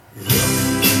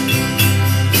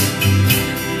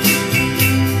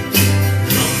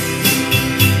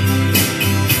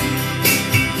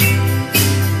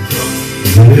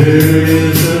There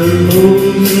is a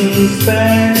rose in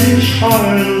Spanish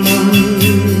Harlem,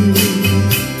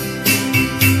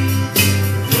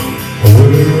 a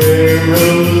rare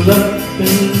rose up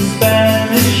in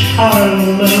Spanish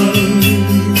Harlem.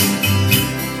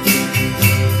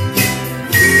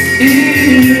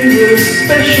 He's a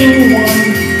special one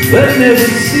that never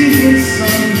sees the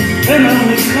sun, and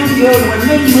only comes out when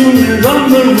the moon is on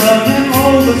the run and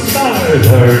all the stars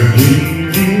are gleaming.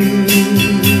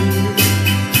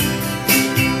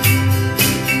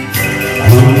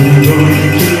 I'm going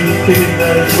to pick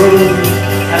that rose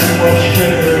and watch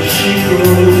her as she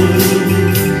grows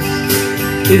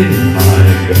in my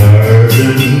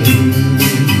garden.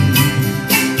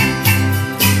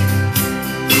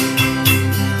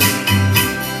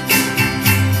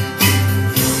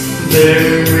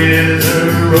 There is a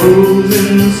rose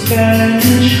in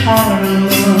Spanish Harlem,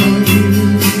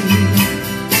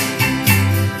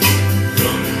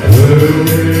 a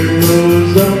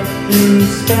rose up in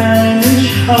Spanish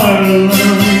Harlem.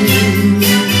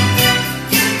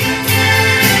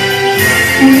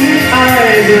 With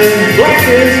eyes as black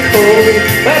as coal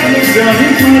that look down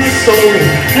in my soul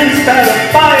and start a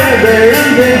fire there,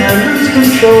 and then I lose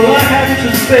control. I have to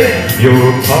beg your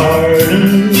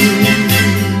pardon.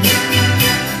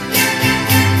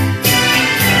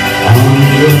 I'm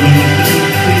going to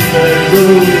pick that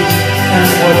rose and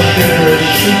watch her as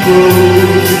she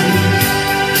grows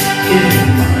in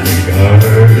my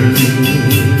garden.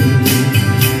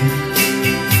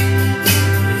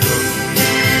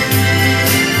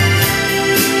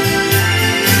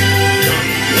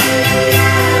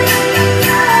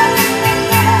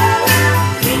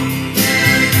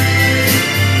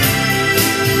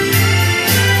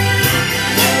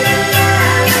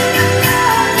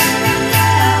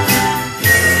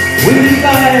 With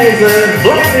eyes as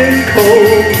black as coal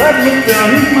that look down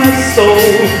in my soul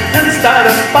and start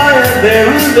a fire there,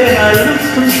 and then I lose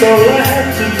control. I have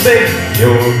to beg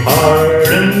your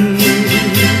pardon.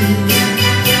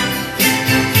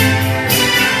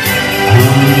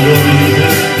 I'm going to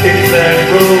pick that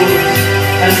rose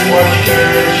and watch her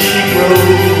as she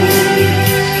grows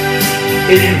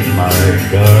in my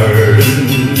garden.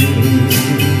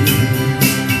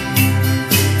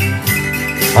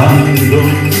 I'm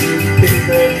going to pick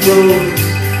that rose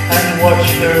and watch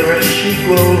her as she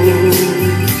grows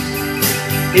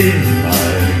in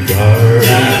my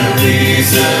garden. There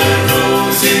is a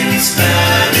rose in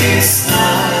Spanish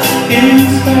Harlem, In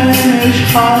Spanish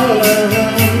Harlem.